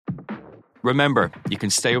Remember, you can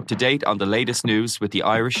stay up to date on the latest news with the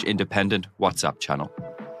Irish Independent WhatsApp channel.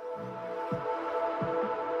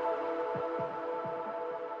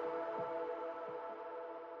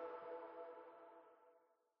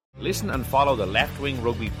 Listen and follow the Left Wing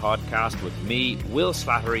Rugby podcast with me, Will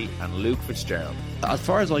Slattery and Luke Fitzgerald. As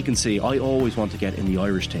far as I can see, I always want to get in the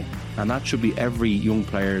Irish team. And that should be every young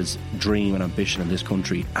player's dream and ambition in this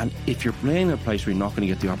country. And if you're playing in a place where you're not going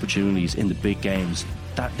to get the opportunities in the big games,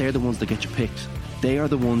 that they're the ones that get you picked. They are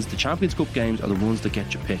the ones, the Champions Cup games are the ones that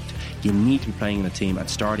get you picked. You need to be playing in a team and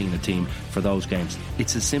starting in a team for those games.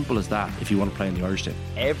 It's as simple as that if you want to play in the Irish team.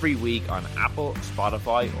 Every week on Apple,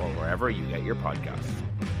 Spotify or wherever you get your podcasts.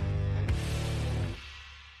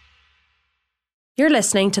 You're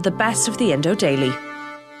listening to the best of the Indo Daily.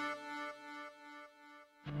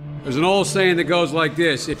 There's an old saying that goes like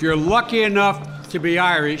this: if you're lucky enough to be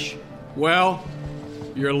Irish, well,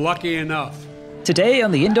 you're lucky enough. Today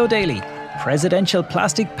on the Indo Daily, presidential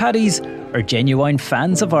plastic paddies are genuine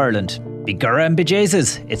fans of Ireland. Bigura and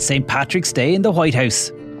bejesus, it's St. Patrick's Day in the White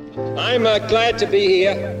House. I'm glad to be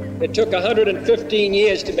here. It took 115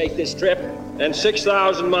 years to make this trip, and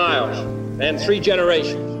 6,000 miles, and 3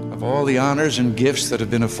 generations. Of all the honors and gifts that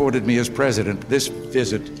have been afforded me as president, this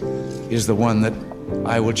visit is the one that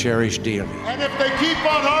I will cherish dearly. And if they keep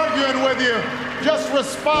on arguing with you, just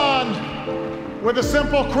respond with a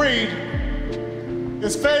simple creed.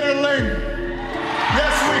 It's Vader Ling.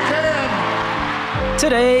 Yes, we can.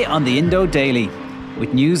 Today on the Indo Daily,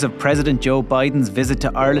 with news of President Joe Biden's visit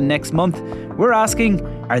to Ireland next month, we're asking,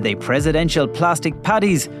 are they presidential plastic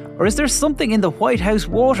paddies, or is there something in the White House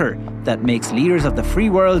water that makes leaders of the free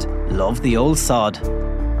world love the old sod?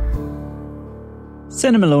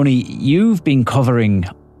 Senna Maloney, you've been covering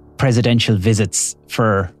presidential visits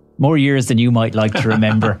for more years than you might like to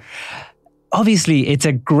remember. Obviously, it's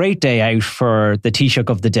a great day out for the Taoiseach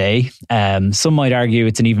of the day. Some might argue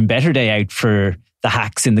it's an even better day out for the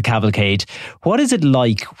hacks in the cavalcade. What is it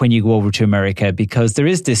like when you go over to America? Because there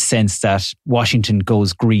is this sense that Washington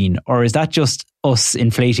goes green, or is that just us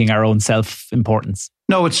inflating our own self-importance?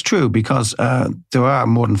 No, it's true, because there are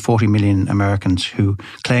more than 40 million Americans who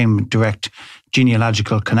claim direct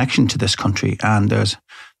genealogical connection to this country, and there's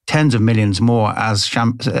tens of millions more as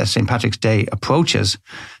St. Patrick's Day approaches.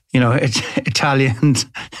 You know, it's Italians,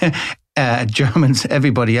 Germans,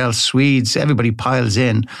 everybody else, Swedes, everybody piles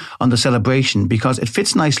in on the celebration because it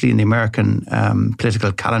fits nicely in the American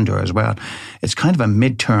political calendar as well. It's kind of a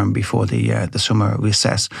midterm before the summer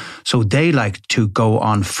recess. So they like to go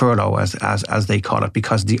on furlough, as they call it,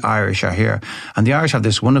 because the Irish are here. And the Irish have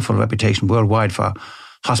this wonderful reputation worldwide for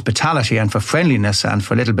hospitality and for friendliness and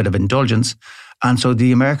for a little bit of indulgence. And so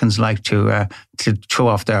the Americans like to throw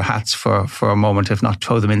off their hats for a moment, if not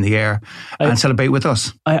throw them in the air, and celebrate with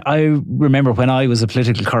us. I remember when I was a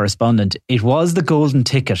political correspondent, it was the golden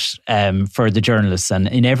ticket for the journalists. And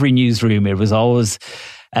in every newsroom, it was always,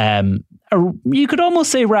 you could almost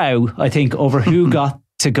say row, I think, over who got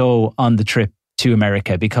to go on the trip to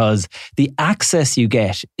America, because the access you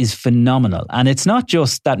get is phenomenal. And it's not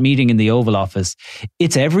just that meeting in the Oval Office,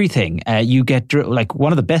 it's everything. You get, like,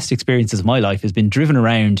 one of the best experiences of my life has been driven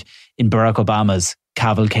around in Barack Obama's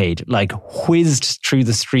cavalcade, like whizzed through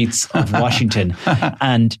the streets of Washington,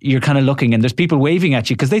 and you're kind of looking and there's people waving at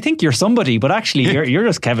you because they think you're somebody, but actually you're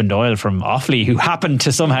just Kevin Doyle from Offaly who happened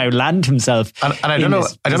to somehow land himself. And I don't know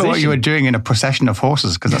what you were doing in a procession of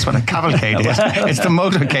horses, because that's what a cavalcade is. It's the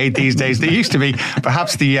motorcade these days. They used to be,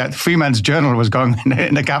 perhaps the Freeman's Journal was going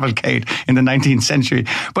in a cavalcade in the 19th century.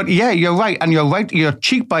 But yeah, you're right, and you're right. You're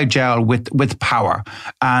cheek by jowl with power,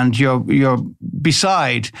 and you're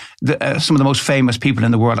beside some of the most famous people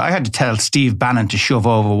in the world. I had to tell Steve Bannon to shove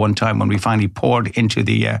over one time when we finally poured into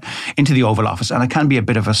the Oval Office, and it can be a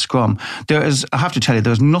bit of a scrum. I have to tell you,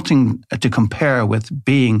 there's nothing to compare with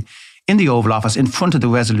being in the Oval Office in front of the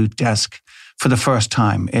Resolute desk for the first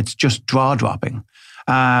time. It's just jaw-dropping.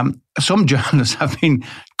 Some journalists have been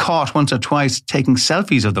caught once or twice taking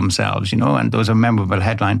selfies of themselves, and there was a memorable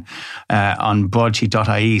headline on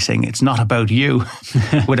broadsheet.ie saying it's not about you.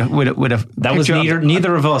 That was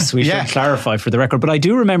neither of us. We should clarify for the record. But I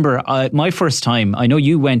do remember my first time. I know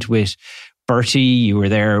you went with Bertie, you were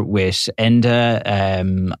there with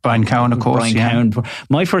Enda. Brian Cowan, of course. Cowan.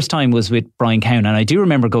 My first time was with Brian Cowan, and I do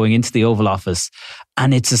remember going into the Oval Office,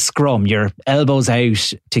 and it's a scrum. Your elbows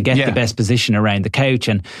out to get the best position around the couch.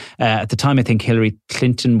 And at the time, I think Hillary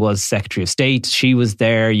Clinton was Secretary of State. She was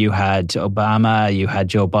there. You had Obama, you had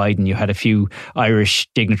Joe Biden, you had a few Irish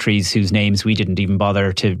dignitaries whose names we didn't even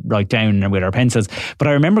bother to write down with our pencils. But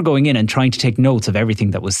I remember going in and trying to take notes of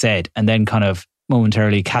everything that was said, and then kind of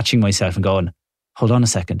momentarily catching myself and going, hold on a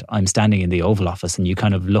second, I'm standing in the Oval Office, and you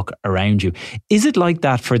kind of look around you. Is it like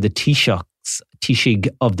that for the Taoiseach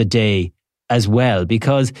of the day as well?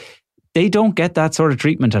 Because they don't get that sort of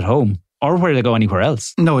treatment at home or where they go anywhere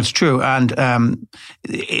else. No, it's true. And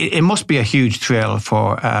it must be a huge thrill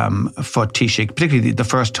for Taoiseach, particularly the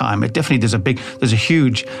first time. It definitely, there's a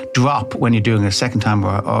huge drop when you're doing it a second time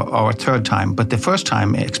or a third time. But the first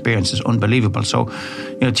time experience is unbelievable. So,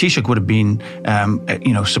 Taoiseach would have been,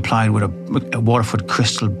 supplied with a Waterford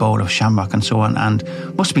crystal bowl of shamrock and so on, and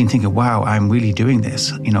must have been thinking, wow, I'm really doing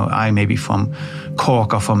this. I may be from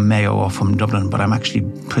Cork or from Mayo or from Dublin, but I'm actually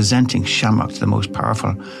presenting shamrock to the most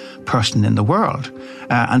powerful person in the world,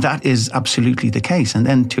 and that is absolutely the case. And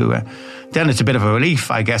then then it's a bit of a relief,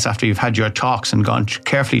 I guess, after you've had your talks and gone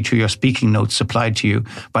carefully through your speaking notes supplied to you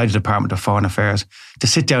by the Department of Foreign Affairs, to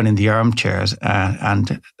sit down in the armchairs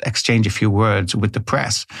and exchange a few words with the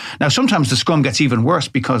press. Now, sometimes the scrum gets even worse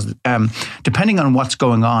because depending on what's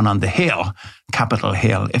going on the Hill, Capitol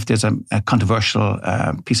Hill, if there's a controversial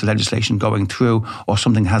piece of legislation going through or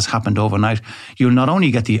something has happened overnight, you'll not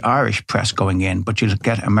only get the Irish press going in, but you'll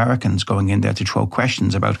get Americans going in there to throw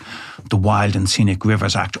questions about the Wild and Scenic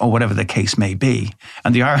Rivers Act or whatever the case may be.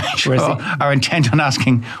 And the Irish are intent on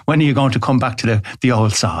asking, when are you going to come back to the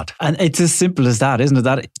old sod? And it's as simple as that, isn't it?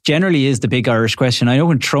 That generally is the big Irish question. I know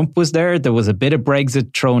when Trump was there was a bit of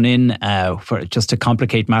Brexit thrown in for just to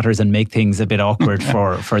complicate matters and make things a bit awkward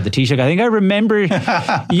for the Taoiseach. I think I remember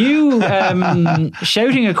you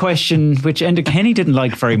shouting a question which Enda Kenny didn't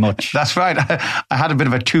like very much. That's right. I had a bit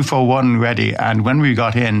of a 2-for-1 ready, and when we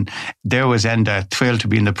got in, there was Enda thrilled to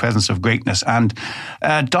be in the presence of greatness. And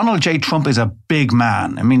Donald J. Trump is a big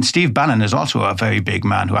man. I mean, Steve Bannon is also a very big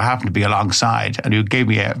man who I happened to be alongside and who gave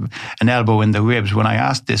me an elbow in the ribs when I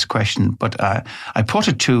asked this question. But I put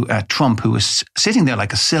it to Trump, who was sitting there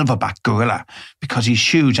like a silverback gorilla because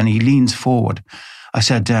he's huge and he leans forward. I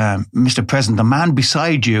said, Mr. President, the man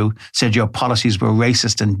beside you said your policies were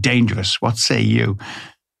racist and dangerous. What say you?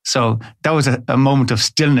 So that was a moment of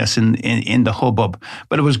stillness in the hubbub.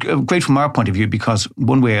 But it was great from our point of view because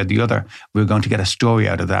one way or the other, we were going to get a story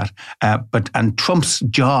out of that. And Trump's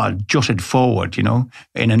jaw jutted forward,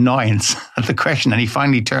 in annoyance at the question. And he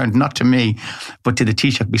finally turned not to me, but to the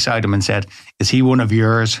Taoiseach beside him and said, is he one of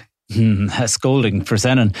yours? A scolding for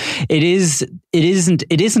Senan. It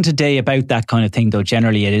isn't a day about that kind of thing, though.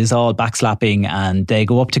 Generally, it is all backslapping, and they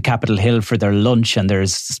go up to Capitol Hill for their lunch, and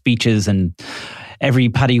there's speeches and every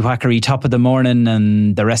paddy whackery top of the morning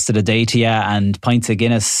and the rest of the day to you, and pints of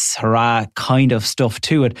Guinness, hurrah, kind of stuff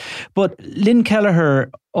to it. But Lynn Kelleher,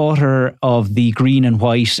 author of The Green and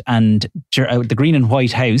White and The Green and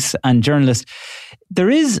White House, and journalist, there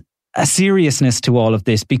is a seriousness to all of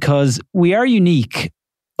this because we are unique.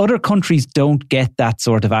 Other countries don't get that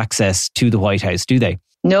sort of access to the White House, do they?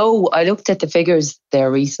 No, I looked at the figures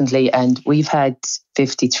there recently, and we've had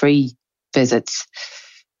 53 visits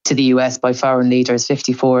to the US by foreign leaders,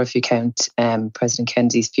 54 if you count President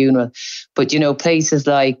Kennedy's funeral. But, places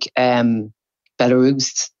like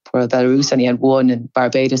Belarus, where Belarus only had 1, and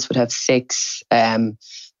Barbados would have 6.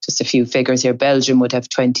 Just a few figures here. Belgium would have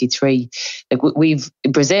 23.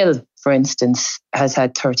 Brazil, for instance, has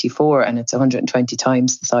had 34, and it's 120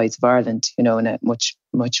 times the size of Ireland, and a much,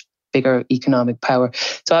 much bigger economic power.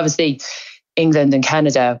 So obviously England and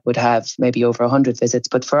Canada would have maybe over 100 visits,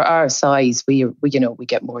 but for our size, we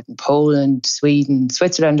get more than Poland, Sweden.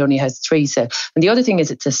 Switzerland only has 3. So, and the other thing is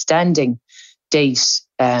it's a standing date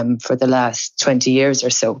for the last 20 years or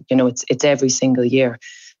so. It's every single year.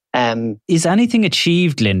 Is anything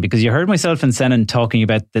achieved, Lynn? Because you heard myself and Senan talking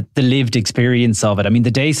about the lived experience of it. I mean,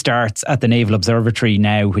 the day starts at the Naval Observatory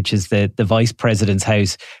now, which is the Vice President's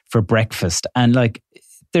house, for breakfast. And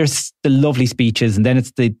there's the lovely speeches, and then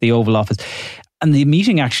it's the Oval Office. And the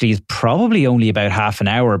meeting actually is probably only about half an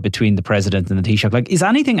hour between the President and the Taoiseach. Is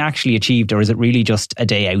anything actually achieved, or is it really just a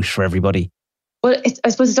day out for everybody? Well, I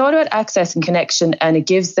suppose it's all about access and connection, and it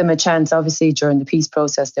gives them a chance. Obviously, during the peace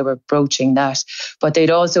process, they were broaching that. But they'd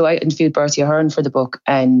also, I interviewed Bertie Ahern for the book,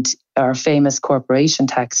 and our famous corporation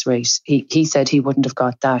tax rate, he said he wouldn't have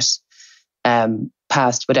got that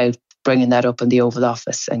passed without bringing that up in the Oval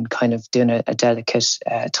Office and kind of doing a delicate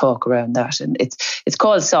talk around that. And it's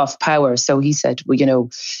called soft power. So he said,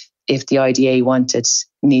 if the IDA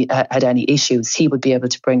had any issues, he would be able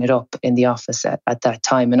to bring it up in the office at that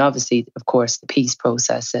time. And obviously, of course, the peace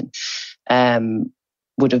process and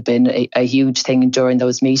would have been a huge thing during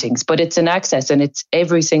those meetings. But it's an access, and it's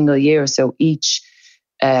every single year. So each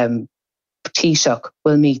Taoiseach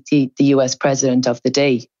will meet the US president of the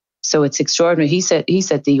day. So it's extraordinary. He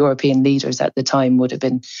said the European leaders at the time would have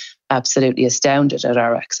been absolutely astounded at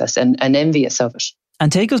our access and envious of it.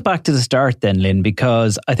 And take us back to the start then, Lynn,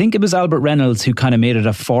 because I think it was Albert Reynolds who kind of made it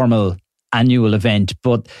a formal annual event,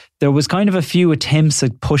 but there was kind of a few attempts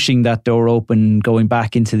at pushing that door open going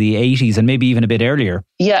back into the 80s and maybe even a bit earlier.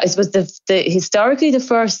 Yeah, I suppose historically the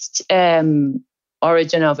first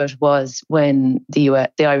origin of it was when the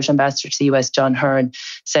Irish ambassador to the US, John Hearn,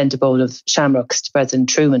 sent a bowl of shamrocks to President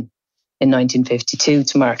Truman in 1952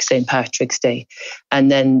 to mark St. Patrick's Day.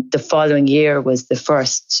 And then the following year was the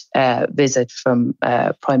first visit from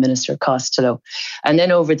Prime Minister Costello. And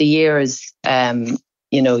then over the years,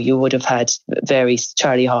 you would have had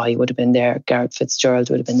Charlie Haughey would have been there, Garrett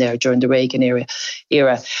Fitzgerald would have been there during the Reagan era.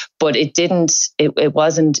 But it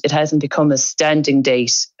hasn't become a standing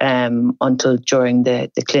date until during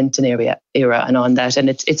the Clinton era and on that. And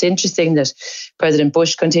it's interesting that President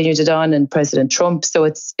Bush continued it on and President Trump. So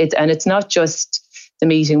it's not just the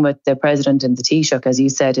meeting with the president and the Taoiseach, as you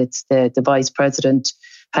said, it's the vice president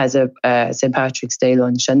has a St. Patrick's Day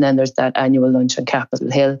lunch. And then there's that annual lunch on Capitol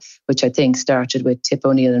Hill, which I think started with Tip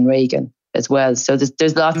O'Neill and Reagan as well. So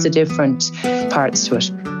there's lots of different parts to it.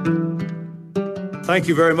 Thank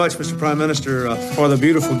you very much, Mr. Prime Minister, for the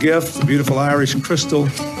beautiful gift, the beautiful Irish crystal.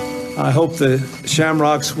 I hope the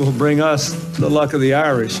shamrocks will bring us the luck of the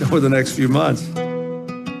Irish over the next few months.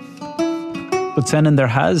 But Senan, there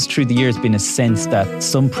has through the years been a sense that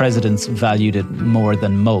some presidents valued it more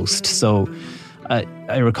than most. So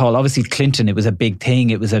I recall, obviously, Clinton, it was a big thing.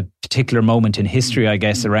 It was a particular moment in history, I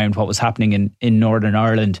guess, around what was happening in Northern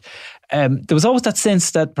Ireland. There was always that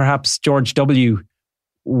sense that perhaps George W.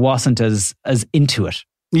 wasn't as into it.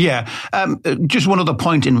 Yeah. Just one other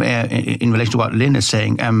point in relation to what Lynn is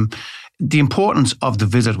saying. The importance of the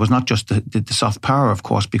visit was not just the soft power, of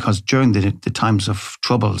course, because during the times of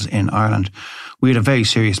troubles in Ireland, we had a very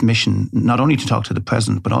serious mission, not only to talk to the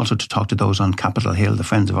president, but also to talk to those on Capitol Hill, the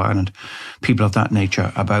Friends of Ireland, people of that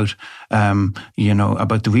nature, about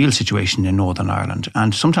the real situation in Northern Ireland,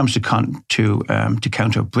 and sometimes to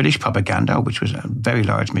counter British propaganda, which was a very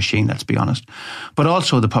large machine, let's be honest, but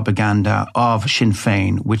also the propaganda of Sinn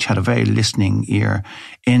Féin, which had a very listening ear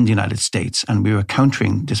in the United States, and we were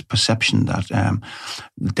countering this perception that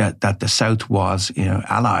the South was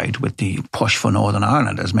allied with the push for Northern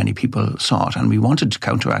Ireland, as many people saw it, and we wanted to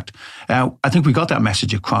counteract. I think we got that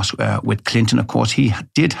message across with Clinton. Of course, he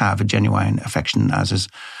did have a genuine affection, as his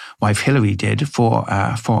wife Hillary did, for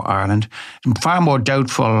Ireland. Far more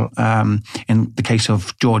doubtful in the case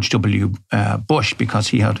of George W. Bush, because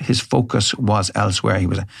his focus was elsewhere. He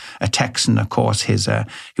was a Texan, of course. He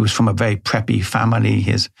was from a very preppy family.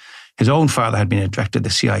 His own father had been a director of the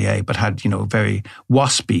CIA, but had very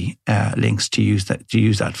waspy links, to use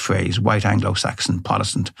that phrase, white Anglo-Saxon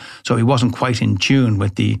Protestant. So he wasn't quite in tune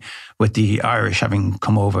with the Irish, having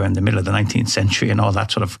come over in the middle of the 19th century and all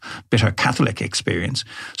that sort of bitter Catholic experience.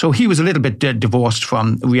 So he was a little bit divorced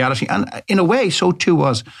from reality, and in a way, so too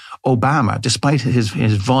was Obama, despite his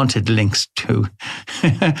vaunted links to.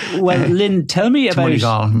 Well, Lynn, tell me about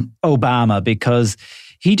Obama, because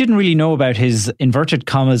he didn't really know about his inverted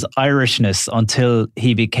commas Irishness until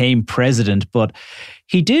he became president, but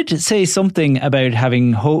he did say something about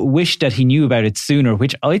having wished that he knew about it sooner,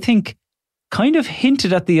 which I think kind of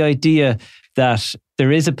hinted at the idea that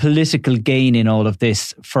there is a political gain in all of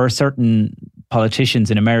this for certain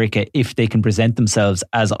politicians in America if they can present themselves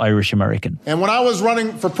as Irish American. And when I was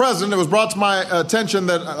running for president, it was brought to my attention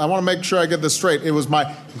that, I want to make sure I get this straight, it was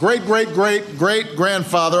my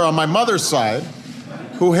great-great-great-great-grandfather on my mother's side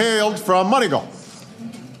who hailed from Moneygall.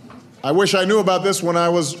 I wish I knew about this when I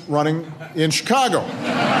was running in Chicago.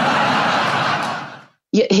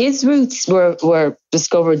 Yeah, his roots were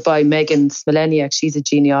discovered by Megan Smoleniak. She's a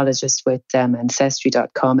genealogist with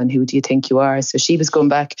Ancestry.com and Who Do You Think You Are? So she was going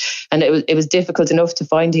back, and it was difficult enough to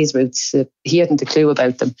find his roots. He hadn't a clue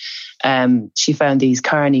about them. She found these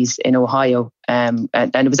carnies in Ohio, and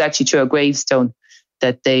it was actually through a gravestone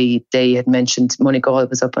that they had mentioned. Moneygall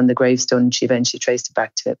was up on the gravestone, and she eventually traced it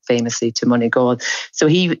back famously to Moneygall. So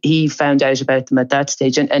he found out about them at that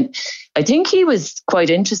stage. And I think he was quite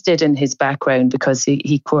interested in his background, because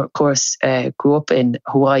he of course, grew up in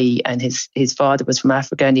Hawaii, and his father was from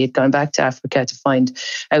Africa, and he had gone back to Africa to find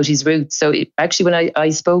out his roots. So actually, when I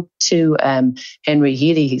spoke to Henry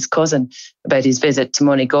Healy, his cousin, about his visit to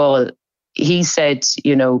Moneygall, he said,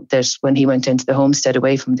 that when he went into the homestead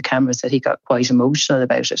away from the cameras, that he got quite emotional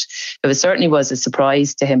about it. It certainly was a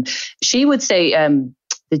surprise to him. She would say,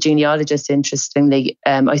 the genealogist, interestingly,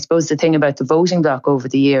 I suppose the thing about the voting bloc over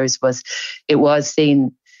the years was it was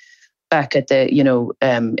seen back at the,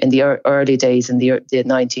 in the early days in the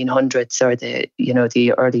 1900s or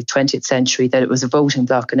the early 20th century, that it was a voting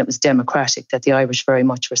bloc and it was democratic, that the Irish very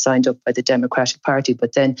much were signed up by the Democratic Party.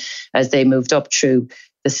 But then as they moved up through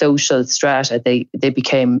the social strata, they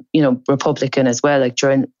became, Republican as well. Like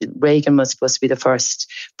Reagan was supposed to be the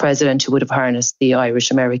first president who would have harnessed the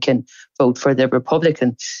Irish-American vote for the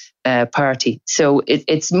Republican party. So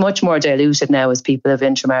it's much more diluted now as people have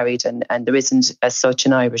intermarried and there isn't as such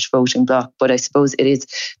an Irish voting bloc. But I suppose there's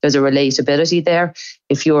a relatability there.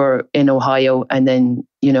 If you're in Ohio and then,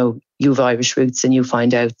 you have Irish roots and you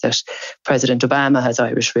find out that President Obama has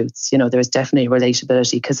Irish roots, there's definitely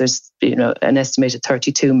relatability because there's, an estimated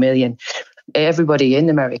 32 million. Everybody in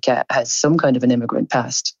America has some kind of an immigrant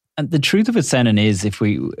past. And the truth of it, Senan, is if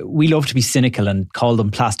we love to be cynical and call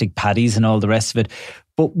them plastic paddies and all the rest of it,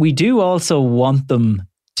 but we do also want them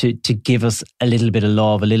to give us a little bit of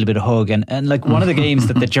love, a little bit of hug. And like one of the games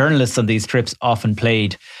that the journalists on these trips often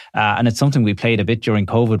played, and it's something we played a bit during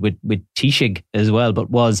COVID with Taoiseach as well, but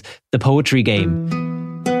was the poetry game.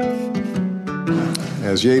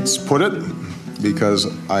 As Yeats put it, because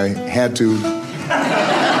I had to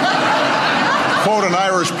quote an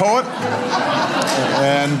Irish poet,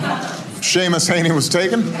 and Seamus Heaney was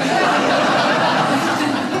taken.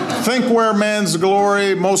 Think where man's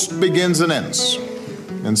glory most begins and ends,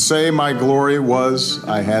 and say my glory was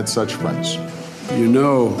I had such friends.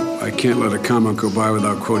 I can't let a comment go by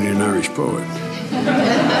without quoting an Irish poet.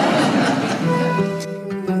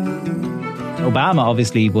 Obama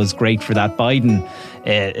obviously was great for that. Biden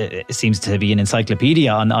seems to be an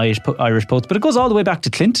encyclopedia on Irish poets, but it goes all the way back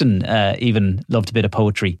to Clinton, even loved a bit of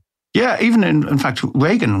poetry. Yeah, even in fact,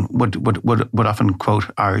 Reagan would often quote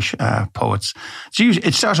Irish poets. So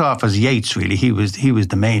it started off as Yeats. Really, he was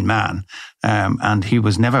the main man, and he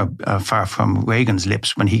was never far from Reagan's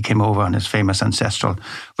lips when he came over on his famous ancestral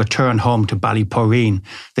return home to Ballyporeen,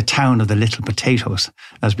 the town of the little potatoes,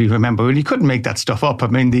 as we remember. And he couldn't make that stuff up. I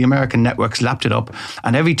mean, the American networks lapped it up,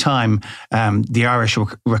 and every time the Irish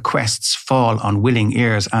requests fall on willing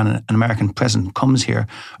ears, and an American president comes here,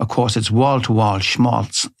 of course, it's wall-to-wall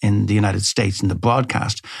schmaltz in the United States in the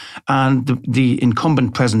broadcast. And the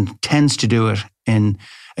incumbent president tends to do it in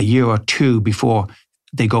a year or two before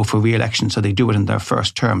they go for re-election, so they do it in their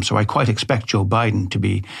first term. So I quite expect Joe Biden to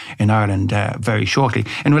be in Ireland very shortly.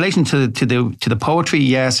 In relation to the poetry,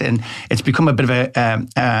 yes, and it's become a bit of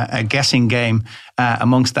a guessing game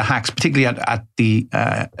amongst the hacks, particularly at the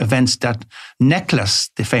events that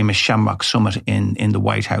necklace the famous Shamrock Summit in the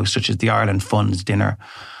White House, such as the Ireland Funds dinner,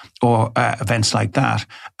 or events like that.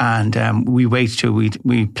 And we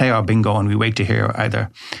play our bingo and we wait to hear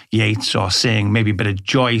either Yeats or sing, maybe a bit of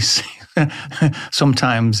Joyce.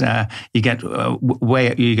 Sometimes you get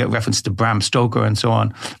reference to Bram Stoker and so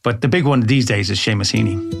on. But the big one these days is Seamus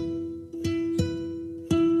Heaney.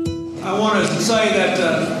 I want to say that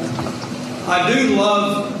I do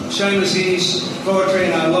love Seamus Heaney's poetry,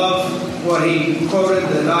 and I love what he quoted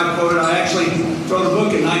that I quoted. I actually wrote a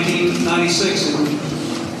book in 1996 and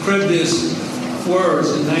cribbed his words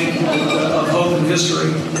in the name of hope and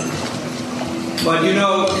history. But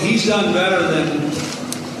he's done better than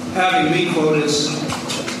having me quote his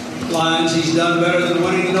lines. He's done better than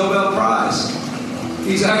winning the Nobel Prize.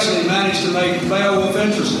 He's actually managed to make Beowulf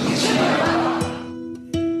interesting.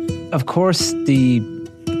 Of course,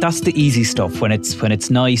 that's the easy stuff when it's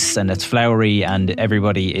nice and it's flowery and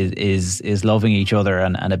everybody is loving each other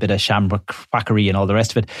and a bit of shamrock-quackery and all the rest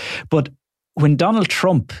of it. But when Donald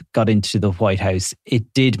Trump got into the White House,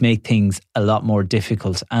 it did make things a lot more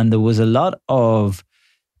difficult. And there was a lot of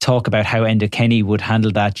talk about how Enda Kenny would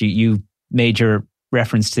handle that. You made your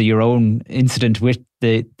reference to your own incident with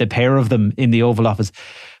the pair of them in the Oval Office.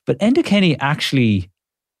 But Enda Kenny actually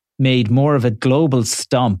made more of a global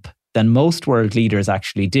stomp than most world leaders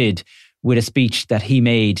actually did with a speech that he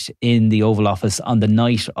made in the Oval Office on the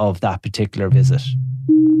night of that particular visit.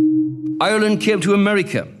 Ireland came to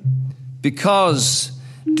America because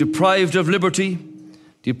deprived of liberty,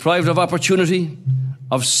 deprived of opportunity,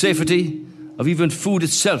 of safety, of even food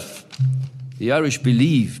itself, the Irish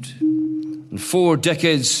believed. And 4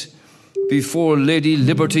 decades before Lady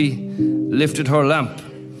Liberty lifted her lamp,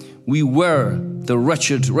 we were the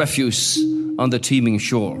wretched refuse on the teeming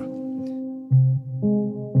shore.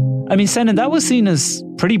 I mean, Senan, that was seen as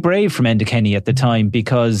pretty brave from Enda Kenny at the time,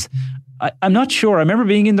 because I'm not sure. I remember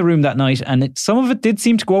being in the room that night and some of it did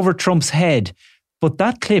seem to go over Trump's head. But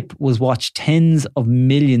that clip was watched tens of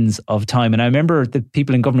millions of times. And I remember the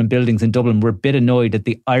people in government buildings in Dublin were a bit annoyed that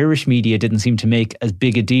the Irish media didn't seem to make as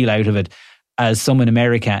big a deal out of it as some in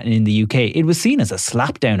America and in the UK, it was seen as a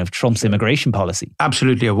slapdown of Trump's immigration policy.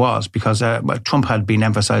 Absolutely it was, because Trump had been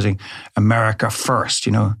emphasising America first,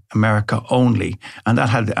 America only. And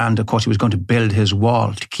of course he was going to build his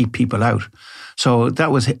wall to keep people out. So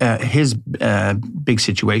that was his big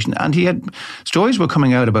situation. And he had stories were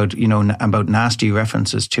coming out about, about nasty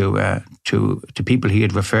references to people he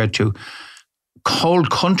had referred to cold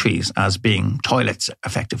countries as being toilets,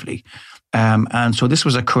 effectively. And so this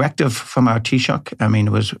was a corrective from our Taoiseach. I mean,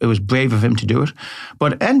 it was brave of him to do it.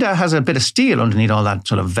 But Enda has a bit of steel underneath all that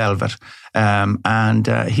sort of velvet. And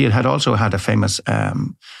he had also had a famous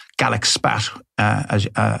Gallic spat,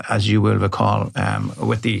 as you will recall,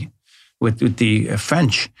 with the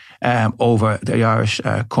French over the Irish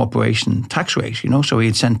corporation tax rate, So he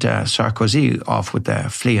had sent Sarkozy off with the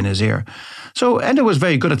flea in his ear. So Enda was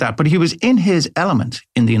very good at that, but he was in his element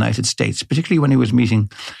in the United States, particularly when he was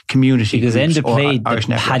meeting community because groups Enda played Irish the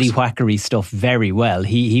networks. paddy-whackery stuff very well.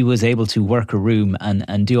 He was able to work a room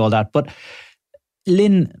and do all that. But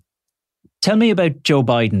Lynn, tell me about Joe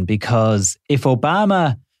Biden, because if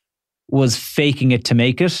Obama was faking it to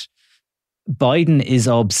make it, Biden is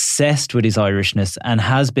obsessed with his Irishness and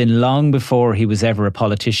has been long before he was ever a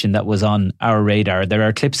politician that was on our radar. There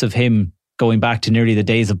are clips of him going back to nearly the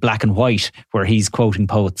days of black and white where he's quoting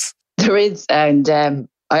poets. There is, and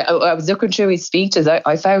I was looking through his speeches.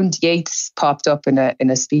 I found Yeats popped up in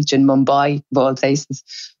a speech in Mumbai, of all places,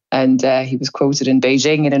 and he was quoted in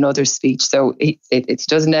Beijing in another speech. So it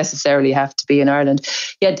doesn't necessarily have to be in Ireland.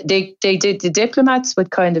 Yeah, they did. The diplomats would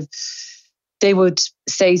they would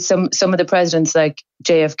say some of the presidents, like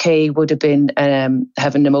JFK, would have been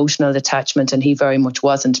have an emotional attachment, and he very much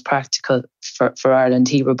wasn't practical for Ireland.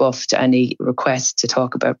 He rebuffed any request to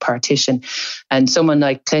talk about partition. And someone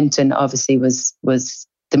like Clinton obviously was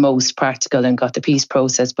the most practical and got the peace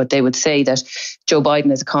process. But they would say that Joe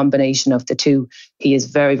Biden is a combination of the two. He is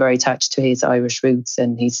very, very attached to his Irish roots,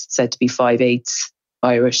 and he's said to be 5/8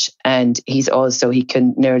 Irish, and he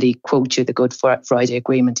can nearly quote you the Good Friday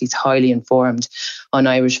Agreement. He's highly informed on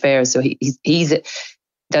Irish affairs, so he's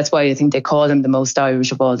that's why I think they call him the most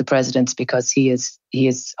Irish of all the presidents, because he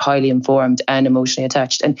is highly informed and emotionally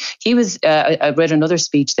attached. And he was I read another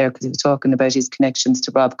speech there because he was talking about his connections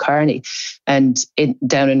to Rob Kearney and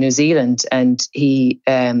down in New Zealand, and he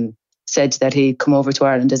said that he'd come over to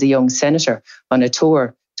Ireland as a young senator on a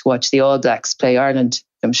tour to watch the All Blacks play Ireland.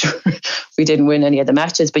 I'm sure we didn't win any of the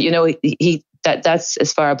matches, but that's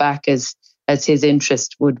as far back as his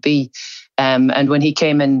interest would be. And when he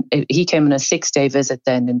came in a 6-day visit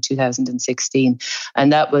then in 2016,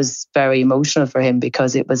 and that was very emotional for him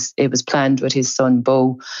because it was planned with his son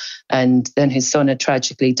Beau, and then his son had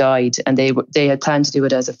tragically died, and they had planned to do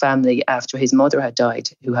it as a family after his mother had died,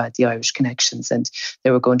 who had the Irish connections, and they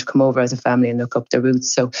were going to come over as a family and look up their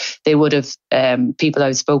roots. So they would have people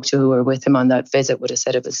I spoke to who were with him on that visit would have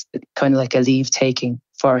said it was kind of like a leave taking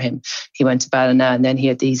for him. He went to Ballina, and then he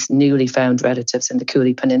had these newly found relatives in the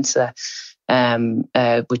Cooley Peninsula,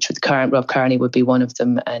 which with Rob Kearney would be one of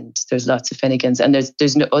them, and there's lots of Finnegans, and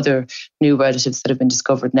there's no other new relatives that have been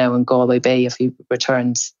discovered now in Galway Bay. If he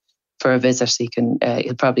returns for a visit,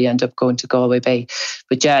 he'll probably end up going to Galway Bay.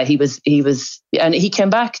 But yeah, he was, and he came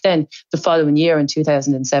back then the following year in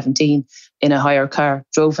 2017 in a hire car,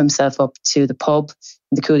 drove himself up to the pub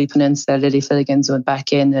in the Cooley Peninsula. Lily Finnegans went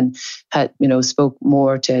back in and had, spoke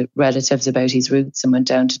more to relatives about his roots, and went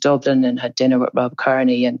down to Dublin and had dinner with Rob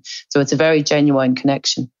Kearney. And so it's a very genuine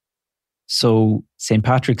connection. So St.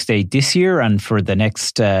 Patrick's Day this year and for the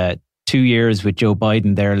next 2 years with Joe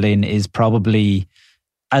Biden there, Lynn, is probably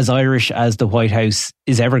as Irish as the White House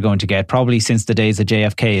is ever going to get, probably since the days of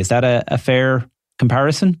JFK. Is that a fair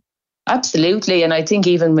comparison? Absolutely. And I think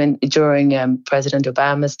even during President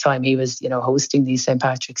Obama's time, he was, hosting these St.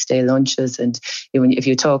 Patrick's Day lunches. And if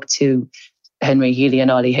you talk to Henry Healy and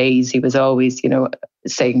Ollie Hayes, he was always,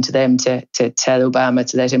 saying to them to tell Obama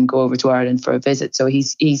to let him go over to Ireland for a visit. So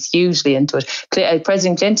he's hugely into it.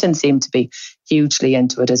 President Clinton seemed to be hugely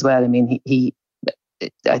into it as well. I mean,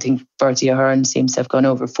 I think Bertie Ahern seems to have gone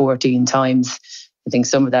over 14 times. I think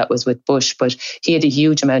some of that was with Bush, but he had a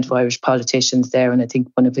huge amount of Irish politicians there. And I think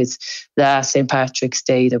one of his last St. Patrick's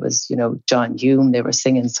Day, there was, John Hume, they were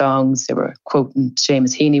singing songs, they were quoting,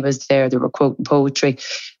 Seamus Heaney was there, they were quoting poetry.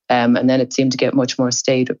 And then it seemed to get much more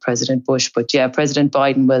staid with President Bush. But yeah, President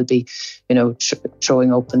Biden will be,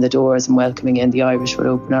 throwing open the doors and welcoming in the Irish with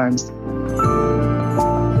open arms.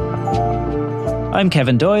 I'm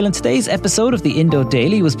Kevin Doyle, and today's episode of the Indo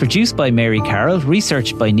Daily was produced by Mary Carroll,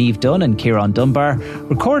 researched by Niamh Dunn and Ciarán Dunbar,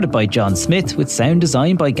 recorded by John Smith, with sound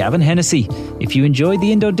design by Gavin Hennessy. If you enjoyed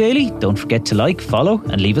the Indo Daily, don't forget to like, follow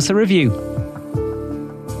and leave us a review.